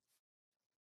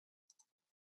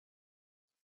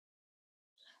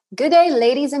Good day,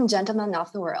 ladies and gentlemen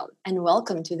of the world, and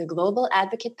welcome to the Global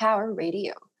Advocate Power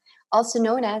Radio, also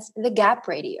known as the GAP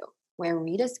Radio, where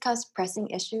we discuss pressing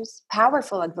issues,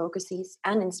 powerful advocacies,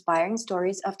 and inspiring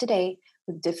stories of today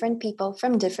with different people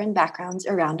from different backgrounds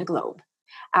around the globe.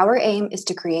 Our aim is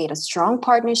to create a strong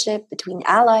partnership between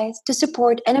allies to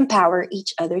support and empower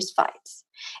each other's fights.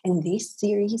 In this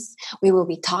series, we will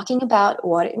be talking about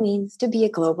what it means to be a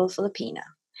global Filipina.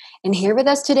 And here with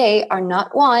us today are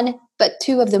not one, but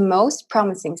two of the most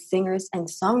promising singers and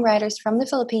songwriters from the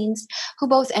Philippines who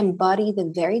both embody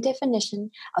the very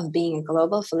definition of being a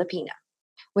global Filipina.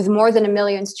 With more than 1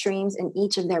 million streams in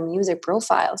each of their music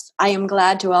profiles, I am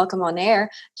glad to welcome on air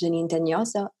Janine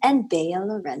Teñoso and Bea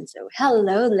Lorenzo.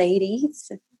 Hello,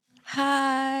 ladies.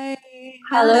 Hi.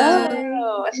 Hello.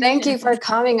 Hello. Hi. Thank you for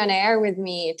coming on air with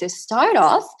me. To start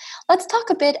off, let's talk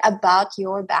a bit about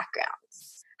your backgrounds.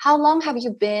 How long have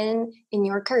you been in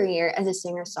your career as a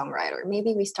singer songwriter?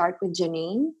 Maybe we start with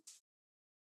Janine.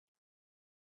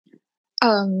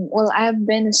 Well, I've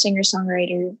been a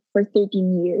singer-songwriter for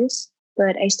 13 years,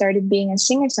 but I started being a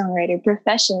singer-songwriter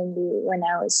professionally when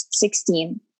I was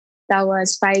 16. That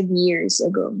was 5 years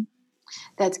ago.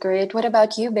 That's great. What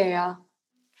about you, Bea?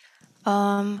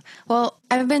 Well,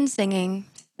 I've been singing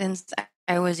since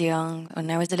I was young. When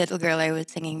I was a little girl, I was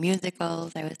singing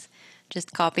musicals. I was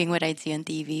just copying what I'd see on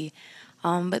TV.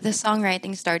 But the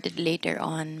songwriting started later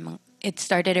on. It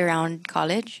started around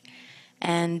college,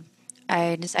 and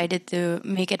I decided to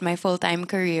make it my full time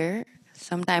career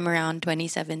sometime around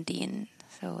 2017.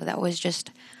 So that was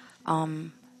just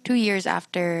 2 years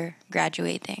after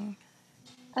graduating.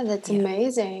 Oh, that's Yeah.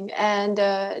 amazing. And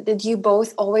did you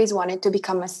both always wanted to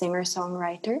become a singer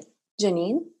songwriter?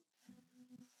 Janine?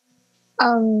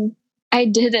 Um, I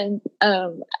didn't.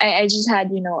 I just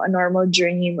had, a normal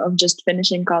dream of just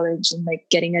finishing college and like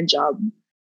getting a job.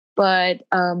 But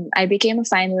I became a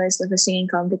finalist of a singing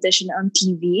competition on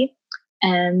TV.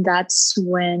 And that's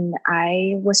when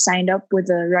I was signed up with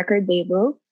a record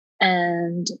label.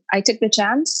 And I took the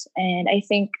chance. And I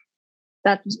think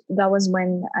that was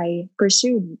when I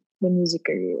pursued the music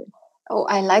career. Oh,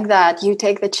 I like that. You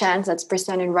take the chance that's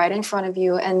presented right in front of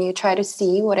you and you try to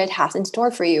see what it has in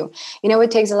store for you.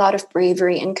 It takes a lot of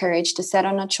bravery and courage to set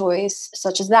on a choice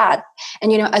such as that.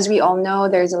 And, as we all know,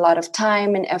 there's a lot of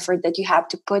time and effort that you have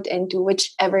to put into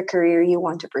whichever career you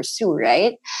want to pursue,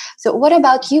 right? So, what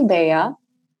about you, Bea?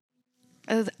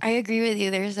 I agree with you.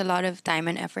 There's a lot of time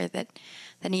and effort that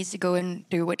needs to go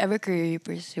into whatever career you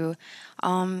pursue.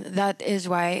 That is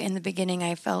why in the beginning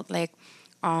I felt like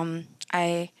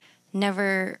I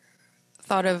never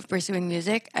thought of pursuing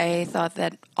music. I thought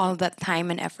that all that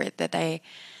time and effort that I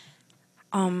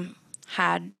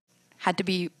had had to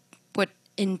be put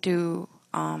into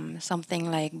something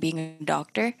like being a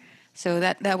doctor. So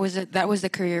that was the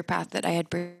career path that I had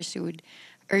pursued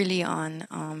early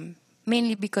on.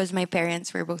 Mainly because my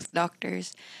parents were both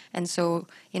doctors, and so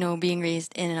being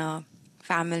raised in a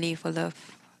family full of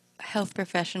health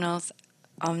professionals,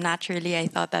 naturally I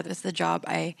thought that was the job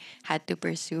I had to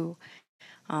pursue.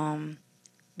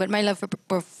 But my love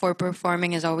for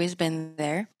performing has always been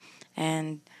there,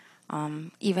 and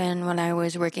even when I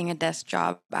was working a desk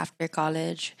job after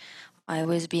college, I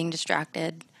was being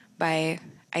distracted by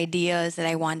ideas that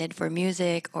I wanted for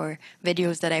music or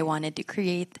videos that I wanted to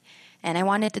create, and I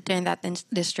wanted to turn that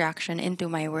distraction into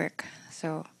my work.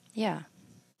 So yeah,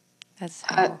 that's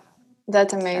Uh, how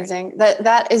that's it started. amazing.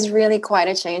 That is really quite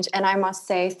a change. And I must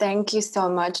say, thank you so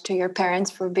much to your parents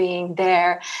for being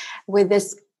there with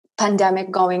this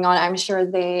pandemic going on. I'm sure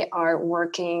they are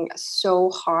working so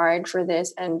hard for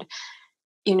this and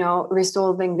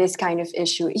resolving this kind of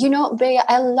issue. Bea,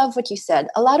 I love what you said.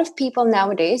 A lot of people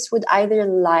nowadays would either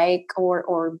like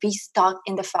or be stuck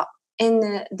in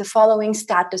the following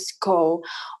status quo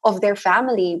of their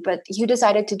family, but you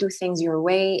decided to do things your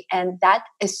way, and that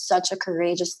is such a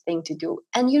courageous thing to do.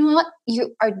 And you know what?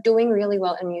 You are doing really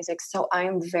well in music, so I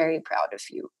am very proud of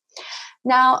you.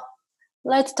 Now,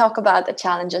 let's talk about the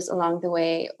challenges along the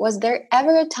way. Was there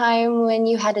ever a time when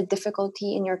you had a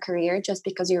difficulty in your career just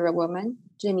because you're a woman,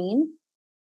 Janine?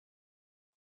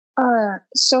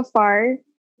 So far,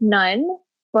 none.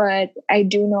 But I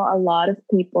do know a lot of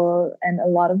people and a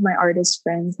lot of my artist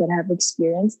friends that have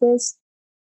experienced this.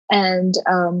 And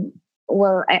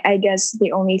well, I guess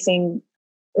the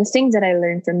thing that I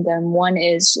learned from them, one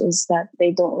is that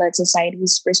they don't let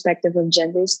society's perspective of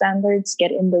gender standards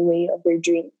get in the way of their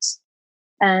dreams,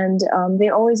 and they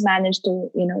always manage to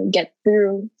get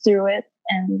through it,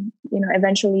 and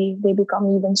eventually they become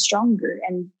even stronger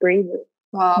and braver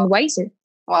Wow. and wiser.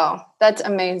 Wow. That's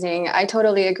amazing. I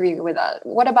totally agree with that.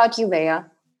 What about you, Bea?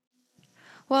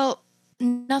 Well,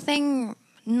 nothing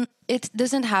it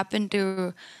doesn't happen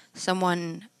to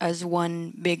someone as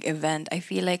one big event. I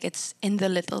feel like it's in the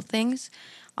little things,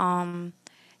 um,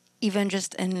 even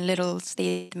just in little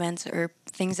statements or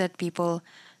things that people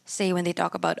say when they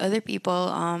talk about other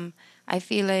people. I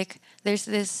feel like there's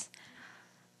this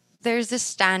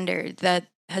standard that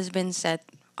has been set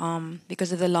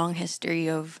because of the long history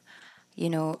of you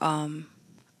know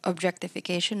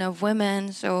objectification of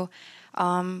women. So,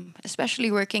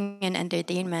 especially working in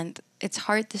entertainment, it's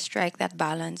hard to strike that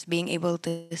balance, being able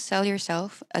to sell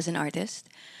yourself as an artist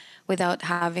without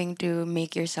having to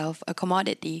make yourself a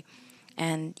commodity.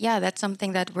 And yeah, that's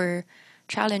something that we're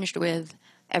challenged with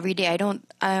every day. I don't.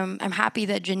 I'm happy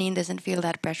that Janine doesn't feel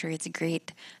that pressure. It's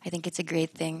great. I think it's a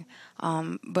great thing.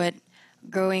 But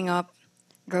growing up,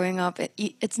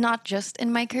 it's not just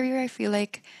in my career. I feel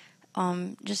like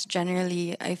just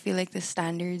generally, I feel like the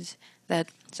standards that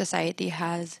society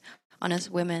has on us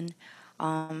women,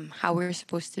 how we're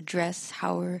supposed to dress,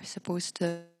 how we're supposed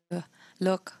to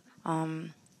look,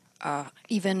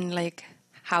 even like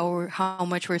how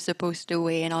much we're supposed to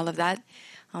weigh and all of that.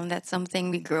 That's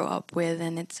something we grow up with,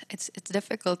 and it's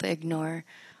difficult to ignore.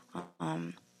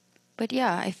 But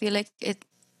yeah, I feel like it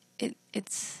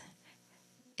it's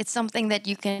something that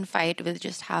you can fight with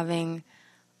just having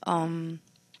a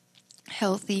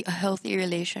healthy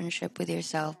relationship with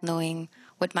yourself, knowing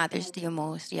what matters to you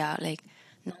most. Yeah, like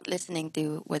not listening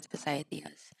to what society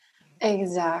has.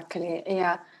 Exactly.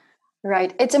 Yeah.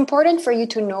 Right. It's important for you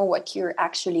to know what you're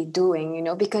actually doing,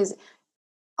 because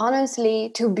honestly,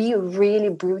 to be really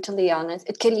brutally honest,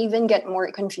 it can even get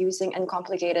more confusing and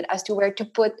complicated as to where to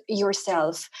put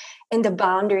yourself in the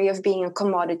boundary of being a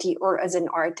commodity or as an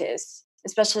artist,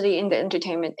 especially in the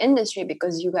entertainment industry,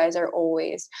 because you guys are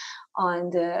always on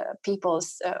the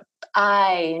people's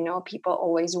eye. People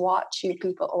always watch you,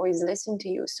 people always listen to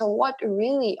you. So, what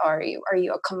really are you? Are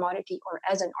you a commodity or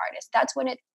as an artist? That's when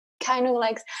it kind of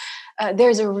like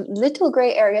there's a little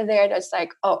gray area there that's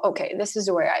like, oh, okay, this is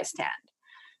where I stand,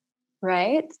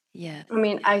 right? Yes, I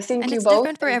mean, I yes, think and you it's both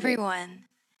different for agree. everyone.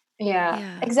 Yeah,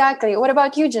 Yeah. exactly. What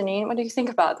about you, Janine? What do you think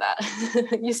about that?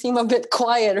 You seem a bit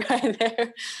quiet right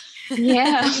there.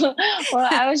 Yeah. Well,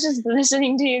 I was just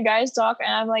listening to you guys talk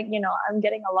and I'm like, I'm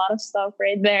getting a lot of stuff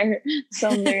right there,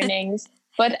 some learnings.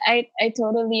 But I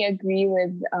totally agree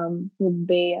with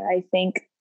Bea. I think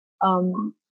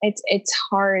it's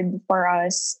hard for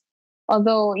us.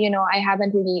 Although, I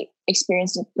haven't really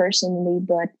experienced it personally,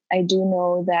 but I do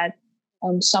know that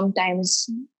sometimes,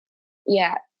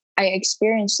 yeah, I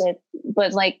experienced it,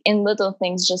 but like in little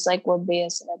things, just like what Bea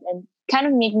said, and kind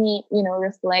of make me,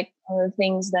 reflect on the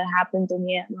things that happened to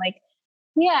me. And like,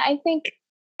 yeah, I think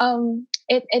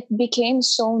it became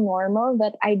so normal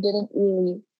that I didn't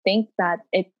really think that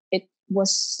it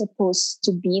was supposed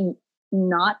to be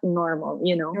not normal.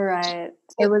 Right.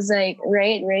 It was like,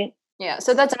 right. Yeah.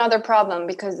 So that's another problem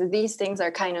because these things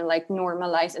are kind of like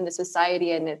normalized in the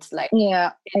society, and it's like,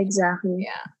 Yeah, exactly.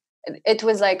 yeah. It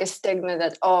was like a stigma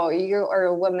that, oh, you are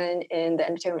a woman in the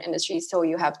entertainment industry, so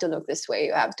you have to look this way,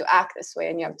 you have to act this way,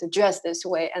 and you have to dress this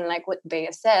way. And like what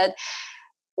Bea said,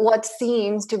 what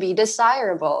seems to be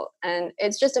desirable. And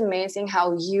it's just amazing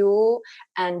how you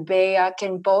and Bea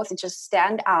can both just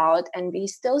stand out and be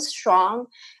still strong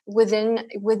with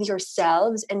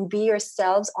yourselves and be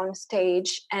yourselves on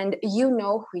stage, and you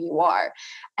know who you are.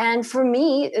 And for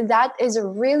me, that is a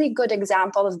really good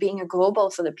example of being a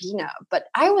global Filipina. But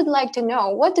I would like to know,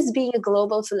 what does being a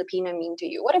global Filipina mean to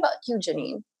you? What about you,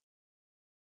 Janine?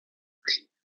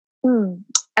 Hmm.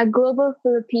 A global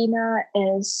Filipina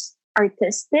is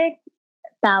artistic,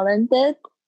 talented,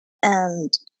 and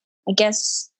I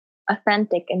guess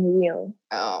authentic and real.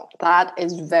 Oh, that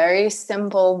is very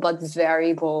simple but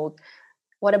very bold.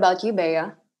 What about you,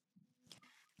 Bea?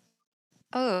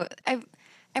 Oh,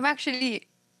 I'm actually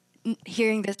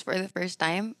hearing this for the first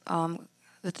time.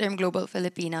 The term global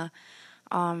Filipina.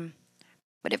 Um,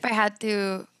 but if I had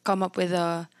to come up with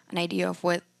an idea of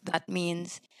what that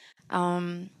means,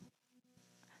 um,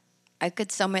 I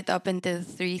could sum it up into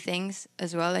three things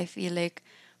as well. I feel like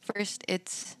first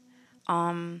it's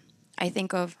I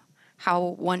think of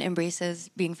how one embraces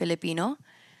being Filipino,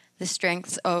 the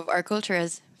strengths of our culture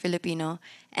as Filipino,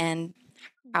 and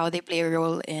how they play a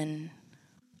role in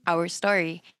our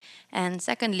story. And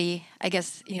secondly, I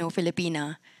guess,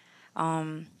 Filipina,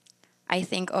 I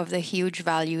think of the huge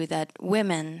value that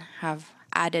women have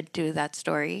added to that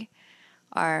story.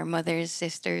 Our mothers,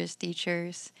 sisters,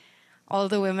 teachers, all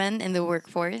the women in the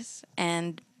workforce.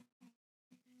 And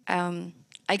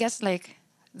I guess like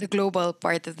the global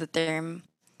part of the term,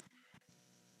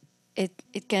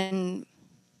 it can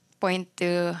point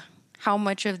to how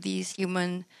much of these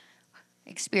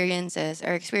experiences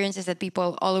or experiences that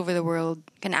people all over the world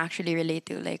can actually relate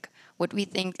to. Like what we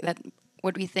think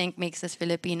makes us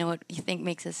Filipino, what we think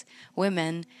makes us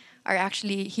women, are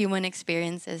actually human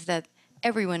experiences that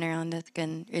everyone around us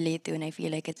can relate to. And I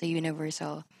feel like it's a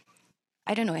universal.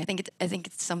 I don't know. I think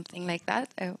it's something like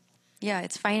that. Yeah,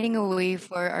 it's finding a way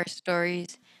for our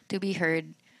stories to be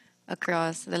heard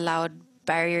across the loud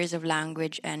barriers of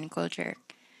language and culture.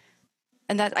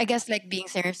 And that, I guess, like being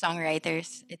singer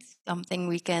songwriters, it's something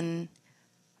we can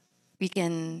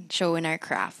show in our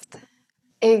craft.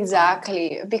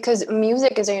 Exactly, because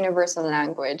music is a universal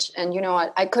language. And you know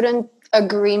what? I couldn't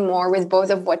agree more with both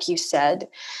of what you said.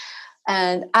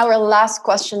 And our last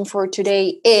question for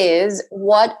today is,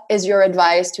 what is your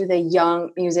advice to the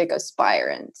young music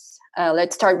aspirants?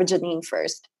 Let's start with Janine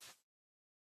first.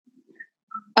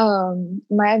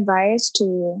 My advice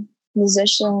to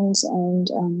musicians and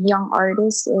young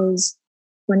artists is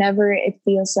whenever it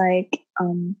feels like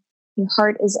your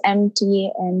heart is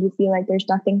empty and you feel like there's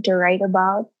nothing to write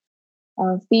about,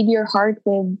 feed your heart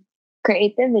with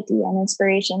creativity and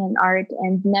inspiration and art,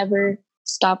 and never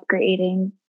stop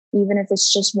creating, even if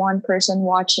it's just one person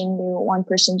watching you, one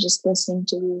person just listening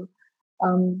to you.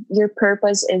 Your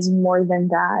purpose is more than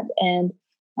that. And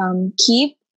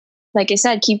keep, like I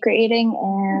said, keep creating,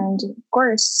 and of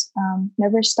course,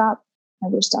 never stop,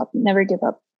 never give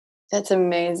up. That's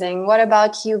amazing. What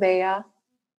about you, Bea?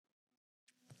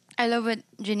 I love what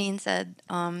Janine said,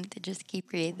 to just keep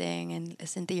creating and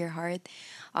listen to your heart.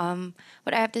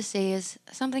 What I have to say is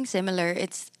something similar.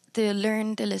 It's to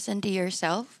learn to listen to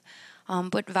yourself,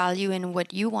 put value in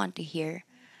what you want to hear,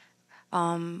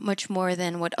 much more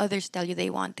than what others tell you they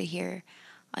want to hear.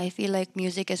 I feel like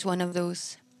music is one of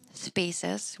those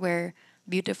spaces where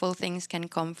beautiful things can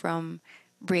come from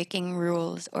breaking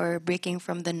rules or breaking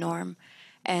from the norm.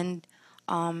 And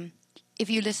if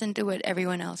you listen to what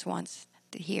everyone else wants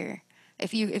to hear,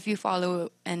 if you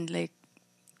follow and like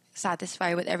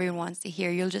satisfy what everyone wants to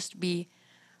hear, you'll just be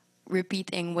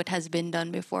repeating what has been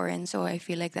done before. And so I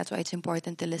feel like that's why it's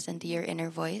important to listen to your inner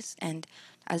voice. And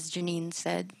as Janine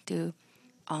said, to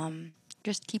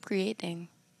just keep creating.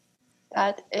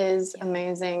 That is Yeah.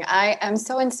 amazing. I am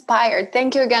so inspired.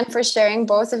 Thank you again for sharing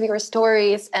both of your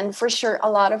stories. And for sure, a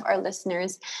lot of our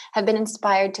listeners have been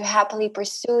inspired to happily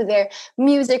pursue their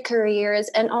music careers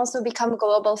and also become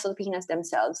global Filipinas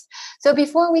themselves. So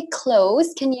before we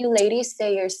close, can you ladies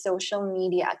say your social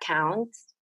media accounts?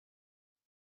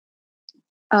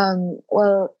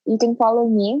 Well, you can follow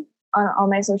me on all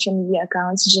my social media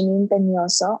accounts, Janine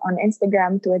Penyoso, on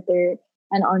Instagram, Twitter,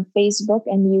 and on Facebook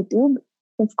and YouTube.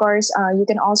 Of course, you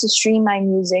can also stream my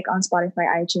music on Spotify,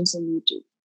 iTunes, and YouTube.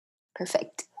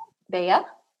 Perfect. Bea?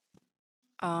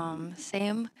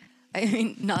 Same. I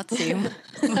mean, not same,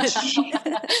 but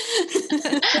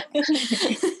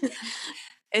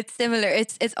it's similar.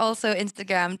 It's also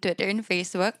Instagram, Twitter, and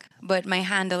Facebook. But my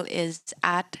handle is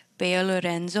at Bea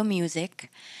Lorenzo Music,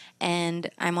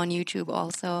 and I'm on YouTube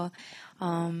also.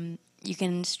 You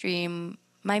can stream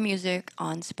my music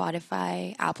on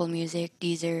Spotify, Apple Music,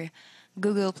 Deezer,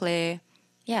 Google Play,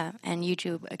 yeah, and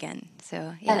YouTube again. So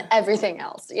And yeah, everything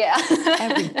else. Yeah.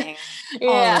 everything,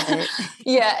 all Yeah. of it.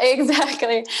 Yeah,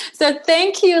 exactly. So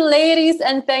thank you, ladies,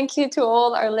 and thank you to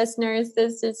all our listeners.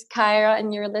 This is Kyra,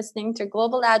 and you're listening to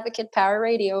Global Advocate Power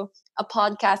Radio, a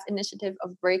podcast initiative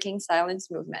of Breaking Silence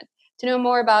Movement. To know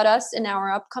more about us and our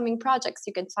upcoming projects,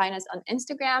 you can find us on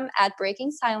Instagram at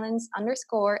Breaking Silence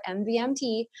 _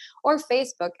 MVMT or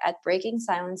Facebook at Breaking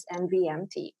Silence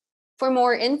MVMT. For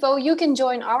more info, you can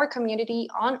join our community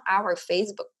on our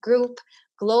Facebook group,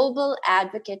 Global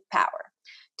Advocate Power.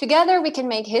 Together, we can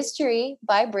make history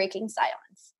by breaking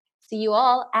silence. See you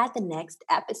all at the next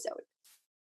episode.